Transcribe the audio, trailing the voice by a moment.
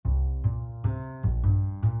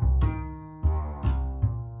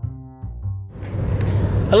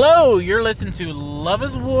Hello, you're listening to Love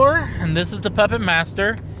is War, and this is the Puppet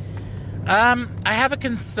Master. I have a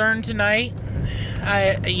concern tonight.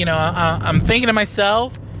 I'm thinking to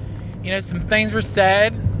myself, some things were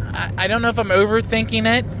said. I don't know if I'm overthinking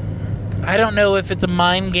it. I don't know if it's a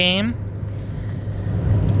mind game.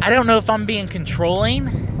 I don't know if I'm being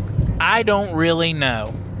controlling. I don't really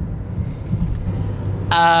know.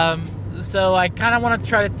 So I kind of want to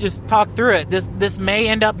try to just talk through it. This may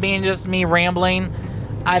end up being just me rambling.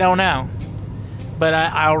 I don't know. But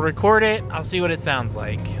I'll record it. I'll see what it sounds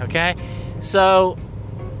like. Okay? So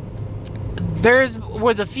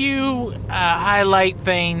was a few highlight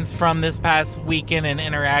things from this past weekend and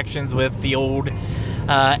interactions with the old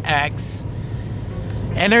ex.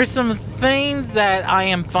 And there's some things that I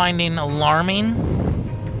am finding alarming.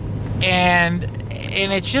 And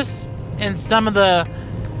it's just in some of the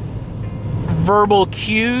verbal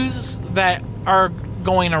cues that are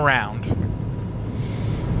going around.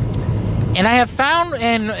 And I have found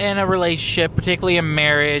in a relationship, particularly a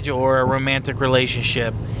marriage or a romantic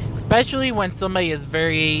relationship, especially when somebody is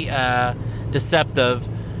very deceptive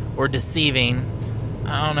or deceiving.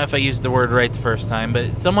 I don't know if I used the word right the first time,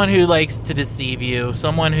 but someone who likes to deceive you,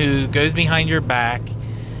 someone who goes behind your back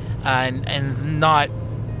and is not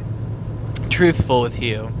truthful with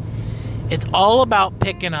you. It's all about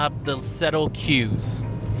picking up the subtle cues,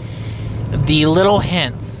 the little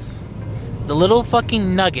hints, the little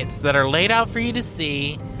fucking nuggets that are laid out for you to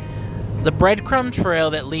see, the breadcrumb trail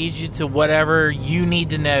that leads you to whatever you need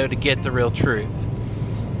to know to get the real truth.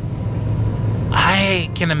 I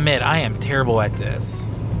can admit I am terrible at this.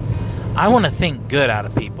 I want to think good out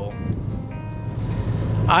of people.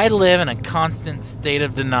 I live in a constant state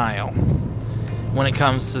of denial when it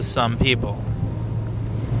comes to some people.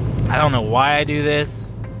 I don't know why I do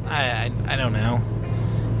this. I don't know.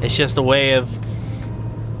 It's just a way of,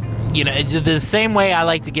 it's the same way I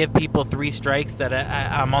like to give people 3 strikes that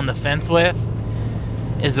I'm on the fence with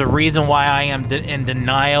is the reason why I am in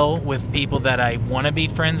denial with people that I want to be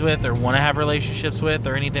friends with or want to have relationships with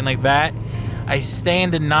or anything like that. I stay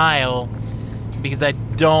in denial because I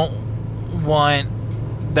don't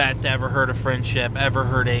want that to ever hurt a friendship, ever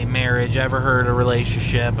hurt a marriage, ever hurt a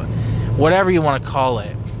relationship, whatever you want to call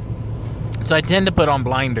it. So I tend to put on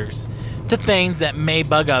blinders to things that may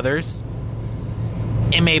bug others.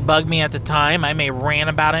 It may bug me at the time. I may rant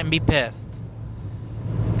about it and be pissed.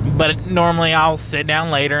 But normally I'll sit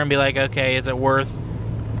down later and be like, okay, is it worth,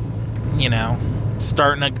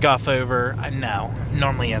 starting a guff over? No,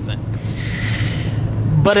 normally isn't.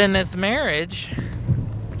 But in this marriage,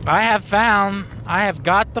 I have found I have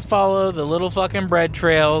got to follow the little fucking bread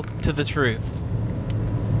trail to the truth.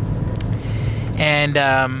 And,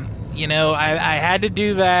 I had to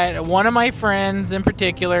do that. One of my friends in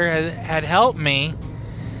particular had helped me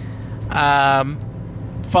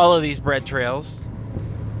follow these bread trails,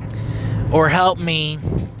 or help me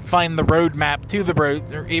find the roadmap to the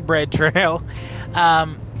bread trail,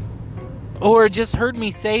 or just heard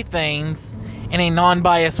me say things in a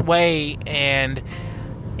non-biased way and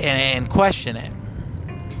question it.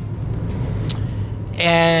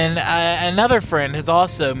 And another friend has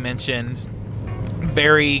also mentioned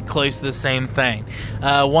very close to the same thing.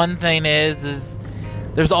 One thing is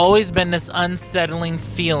there's always been this unsettling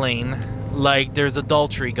feeling like there's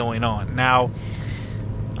adultery going on. Now,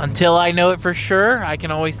 until I know it for sure, I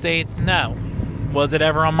can always say it's no. Was it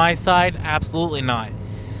ever on my side? Absolutely not.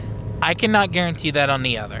 I cannot guarantee that on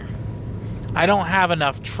the other. I don't have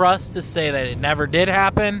enough trust to say that it never did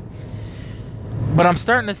happen, but I'm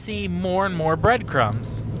starting to see more and more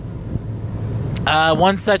breadcrumbs.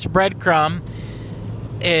 One such breadcrumb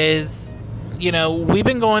is, we've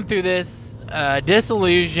been going through this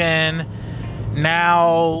disillusion.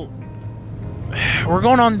 Now we're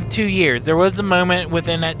going on 2 years. There was a moment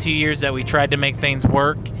within that 2 years that we tried to make things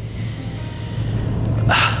work.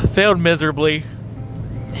 Failed miserably.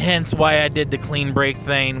 Hence why I did the clean break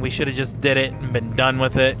thing. We should have just did it and been done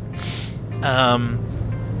with it. And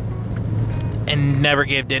never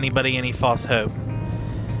gave anybody any false hope.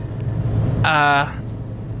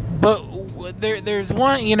 But there's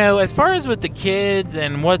one, as far as with the kids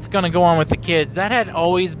and what's going to go on with the kids, that had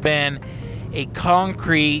always been a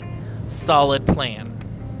concrete, solid plan.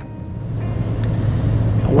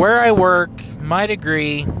 Where I work, my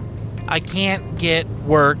degree, I can't get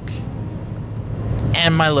work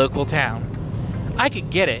in my local town. I could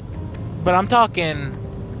get it, but I'm talking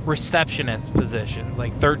receptionist positions,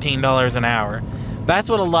 like $13 an hour. That's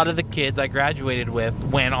what a lot of the kids I graduated with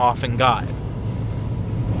went off and got.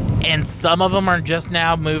 And some of them are just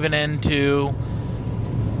now moving into,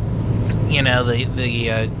 the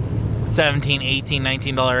 $17, $18,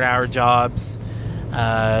 $19 an hour jobs.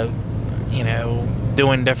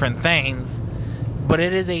 doing different things. But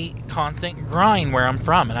it is a constant grind where I'm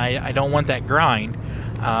from, and I don't want that grind.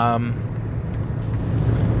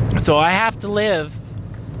 So I have to live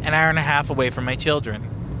an hour and a half away from my children.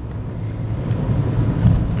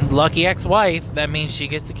 Lucky ex-wife, that means she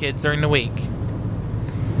gets the kids during the week.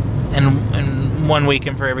 And 1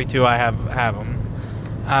 weekend for every 2 I have them.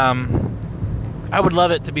 I would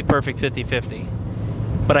love it to be perfect 50-50,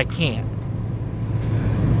 but I can't.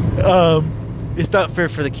 It's not fair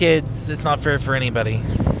for the kids. It's not fair for anybody.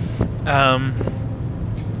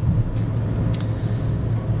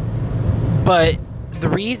 But the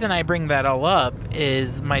reason I bring that all up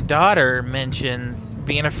is my daughter mentions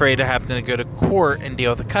being afraid of having to go to court and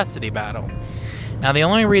deal with a custody battle. Now, the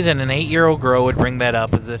only reason an 8-year-old girl would bring that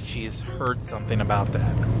up is if she's heard something about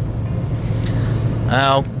that.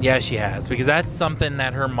 Well, yeah, she has, because that's something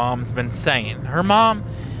that her mom's been saying. Her mom,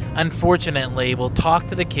 unfortunately, will talk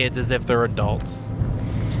to the kids as if they're adults.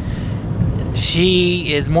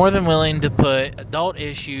 She is more than willing to put adult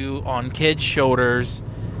issue on kids' shoulders,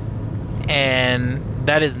 and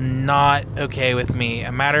that is not okay with me.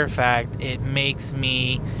 A matter of fact, it makes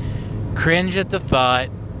me cringe at the thought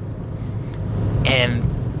and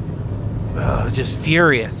just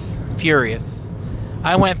furious.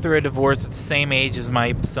 I went through a divorce at the same age as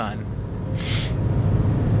my son.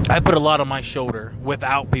 I put a lot on my shoulder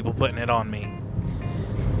without people putting it on me.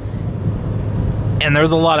 And there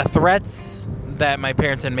was a lot of threats that my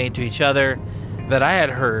parents had made to each other that I had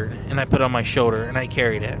heard, and I put on my shoulder, and I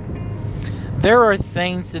carried it. There are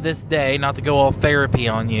things to this day, not to go all therapy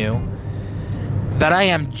on you, that I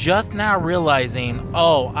am just now realizing,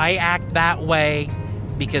 oh, I act that way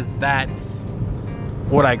because that's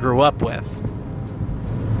what I grew up with.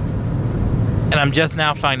 And I'm just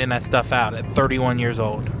now finding that stuff out at 31 years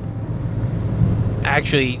old.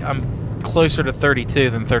 Actually, I'm closer to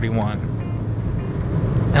 32 than 31.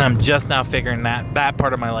 And I'm just now figuring that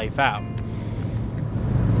part of my life out.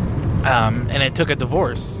 And it took a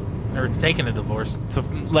divorce. Or it's taken a divorce to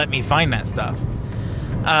let me find that stuff.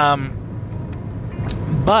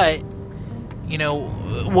 But,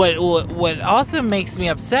 what also makes me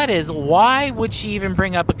upset is, why would she even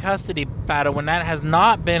bring up a custody battle when that has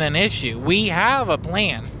not been an issue? We have a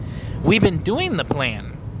plan. We've been doing the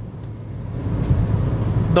plan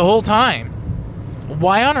the whole time.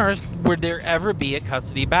 Why on earth would there ever be a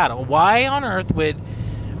custody battle? Why on earth would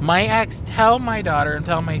my ex tell my daughter and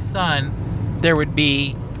tell my son there would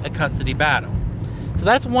be a custody battle? So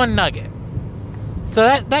that's one nugget. So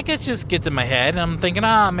that just gets in my head, and I'm thinking,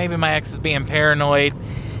 maybe my ex is being paranoid.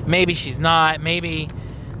 Maybe she's not. Maybe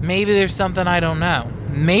there's something I don't know.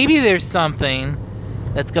 Maybe there's something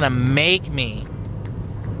that's gonna make me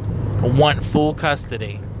want full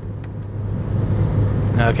custody.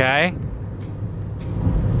 Okay?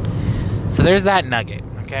 So there's that nugget.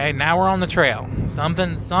 Okay? Now we're on the trail.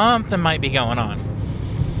 Something might be going on.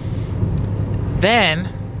 Then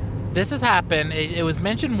this has happened. It was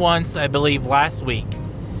mentioned once, I believe, last week.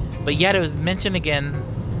 But yet it was mentioned again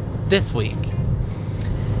this week.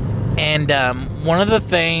 And one of the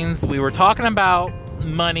things, we were talking about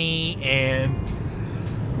money and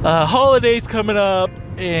holidays coming up,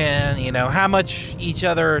 and how much each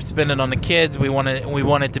other are spending on the kids. We want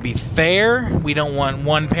it to be fair. We don't want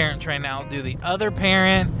one parent trying to outdo the other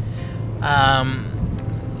parent.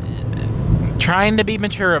 Trying to be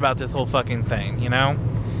mature about this whole fucking thing,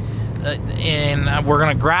 and we're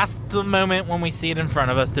gonna grasp the moment when we see it in front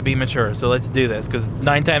of us to be mature. So let's do this, because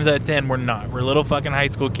 9 times out of 10 we're not. We're little fucking high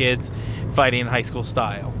school kids fighting high school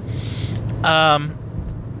style. But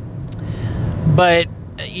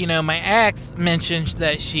my ex mentioned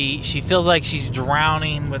that she feels like she's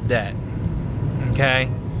drowning with debt.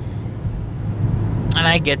 Okay, and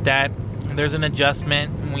I get that. There's an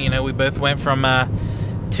adjustment. We both went from a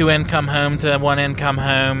 2-income home to 1-income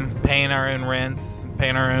home, paying our own rents,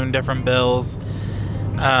 paying our own different bills.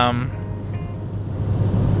 But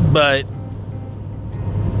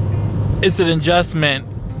it's an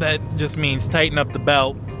adjustment that just means tighten up the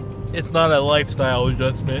belt. It's not a lifestyle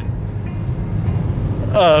adjustment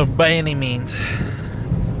by any means.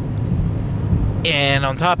 And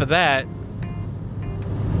on top of that,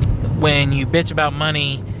 when you bitch about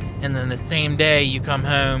money and then the same day you come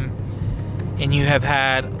home and you have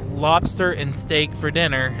had lobster and steak for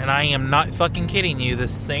dinner, and I am not fucking kidding you, the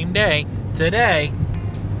same day, today,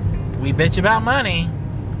 we bitch about money,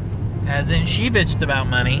 as in she bitched about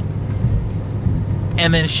money,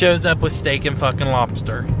 and then shows up with steak and fucking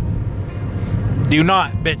lobster. Do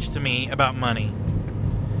not bitch to me about money.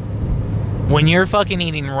 When you're fucking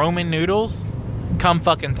eating Roman noodles, come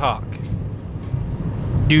fucking talk.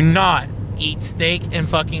 Do not eat steak and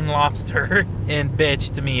fucking lobster and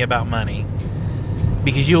bitch to me about money.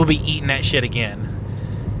 Because you will be eating that shit again.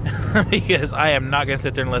 Because I am not going to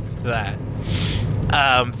sit there and listen to that.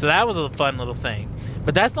 So that was a fun little thing.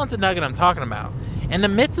 But that's not the nugget I'm talking about. In the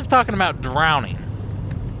midst of talking about drowning,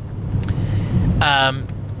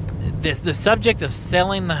 the subject of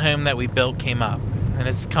selling the home that we built came up. And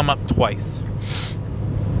it's come up twice.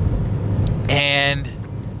 And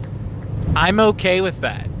I'm okay with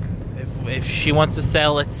that. If she wants to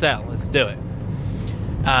sell, let's sell. Let's do it.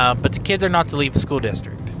 But the kids are not to leave the school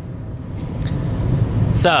district.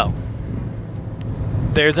 So,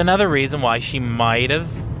 there's another reason why she might have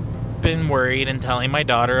been worried and telling my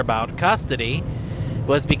daughter about custody,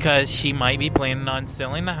 was because she might be planning on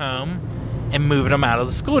selling the home and moving them out of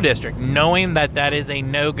the school district, knowing that that is a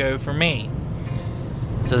no-go for me.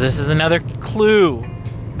 So this is another clue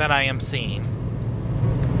that I am seeing.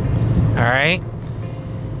 Alright?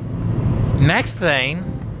 Next thing,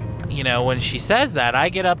 when she says that, I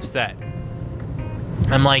get upset.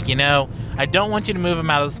 I'm like, I don't want you to move them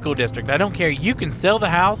out of the school district. I don't care. You can sell the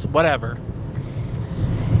house, whatever.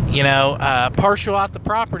 Partial out the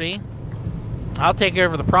property. I'll take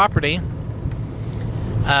over the property.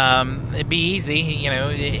 It'd be easy.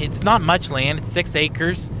 It's not much land. It's 6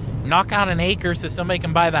 acres. Knock out an acre so somebody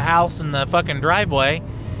can buy the house and the fucking driveway.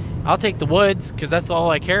 I'll take the woods, because that's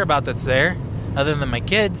all I care about that's there, other than my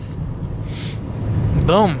kids.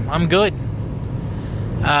 Boom, I'm good.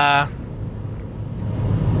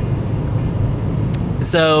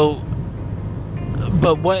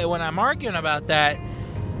 When I'm arguing about that,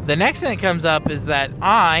 the next thing that comes up is that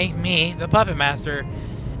me, the puppet master,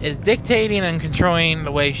 is dictating and controlling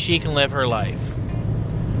the way she can live her life.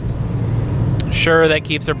 Sure, that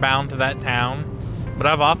keeps her bound to that town, but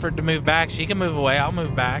I've offered to move back. She can move away. I'll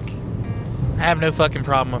move back. I have no fucking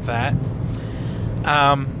problem with that.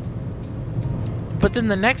 But then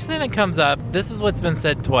the next thing that comes up, this is what's been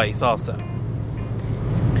said twice also.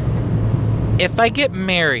 If I get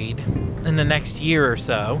married in the next year or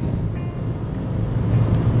so,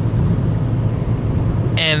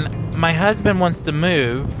 and my husband wants to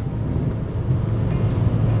move,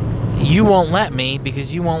 you won't let me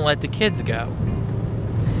because you won't let the kids go.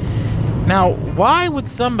 Now, why would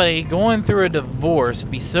somebody going through a divorce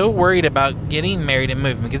be so worried about getting married and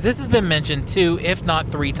moving? Because this has been mentioned 2, if not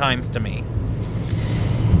 3 times to me.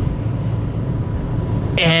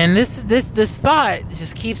 And this thought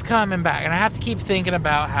just keeps coming back. And I have to keep thinking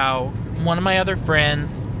about how one of my other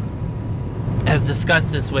friends has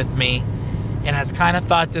discussed this with me and has kind of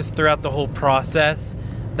thought this throughout the whole process,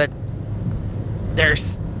 that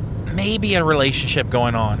there's maybe a relationship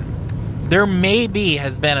going on. There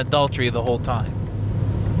has been adultery the whole time.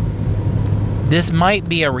 This might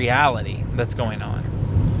be a reality that's going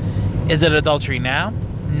on. Is it adultery now?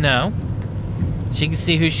 No. She can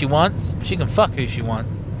see who she wants. She can fuck who she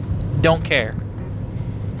wants. Don't care.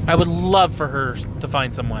 I would love for her to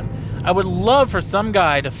find someone. I would love for some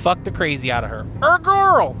guy to fuck the crazy out of her. Or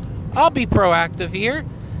girl! I'll be proactive here.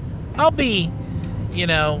 I'll be,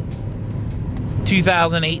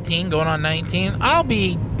 2018 going on 19. I'll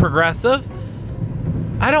be progressive.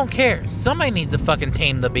 I don't care. Somebody needs to fucking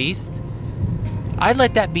tame the beast. I'd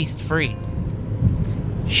let that beast free.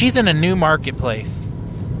 She's in a new marketplace,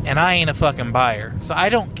 and I ain't a fucking buyer, so I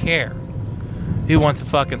don't care who wants to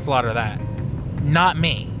fucking slaughter that. Not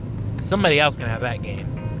me. Somebody else can have that game.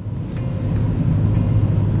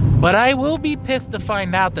 But I will be pissed to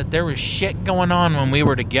find out that there was shit going on when we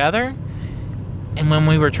were together and when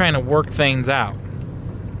we were trying to work things out.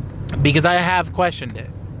 Because I have questioned it.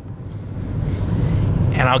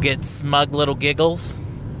 And I'll get smug little giggles,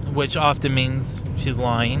 which often means she's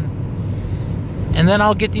lying. And then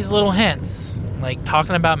I'll get these little hints, like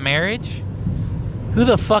talking about marriage. Who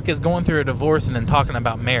the fuck is going through a divorce and then talking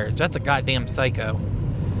about marriage? That's a goddamn psycho.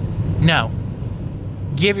 No.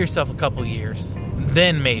 Give yourself a couple years.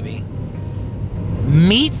 Then maybe.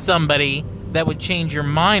 Meet somebody that would change your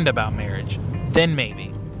mind about marriage. Then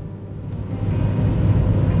maybe.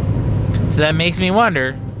 So that makes me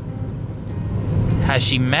wonder, has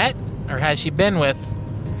she met or has she been with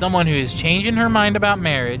someone who is changing her mind about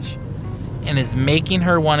marriage and is making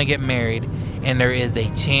her want to get married, and there is a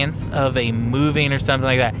chance of a moving or something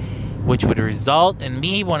like that, which would result in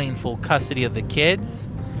me wanting full custody of the kids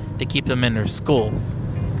to keep them in their schools,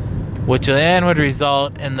 which then would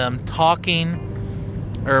result in them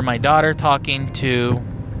talking, or my daughter talking to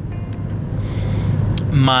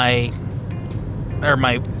my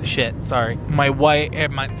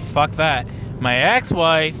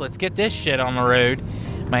ex-wife, let's get this shit on the road,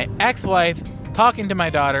 my ex-wife talking to my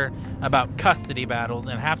daughter about custody battles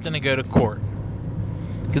and having to go to court.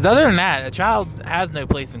 Because other than that, a child has no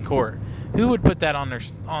place in court. Who would put that on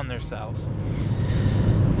themselves?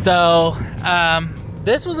 So,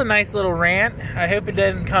 this was a nice little rant. I hope it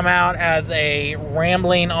didn't come out as a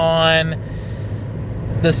rambling on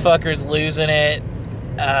this fucker's losing it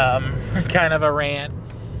kind of a rant,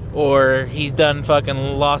 or he's done fucking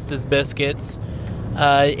lost his biscuits.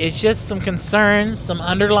 It's just some concerns, some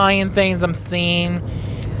underlying things I'm seeing.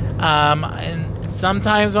 And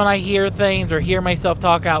sometimes when I hear things or hear myself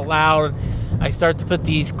talk out loud, I start to put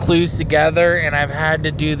these clues together, and I've had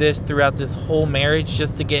to do this throughout this whole marriage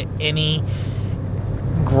just to get any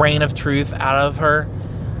grain of truth out of her.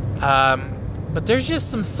 But there's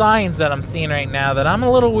just some signs that I'm seeing right now that I'm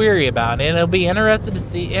a little weary about, and it'll be interesting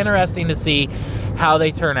to see how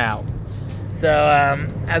they turn out. So,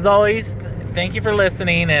 as always, thank you for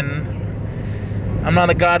listening, and I'm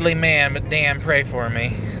not a godly man, but damn, pray for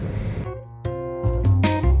me.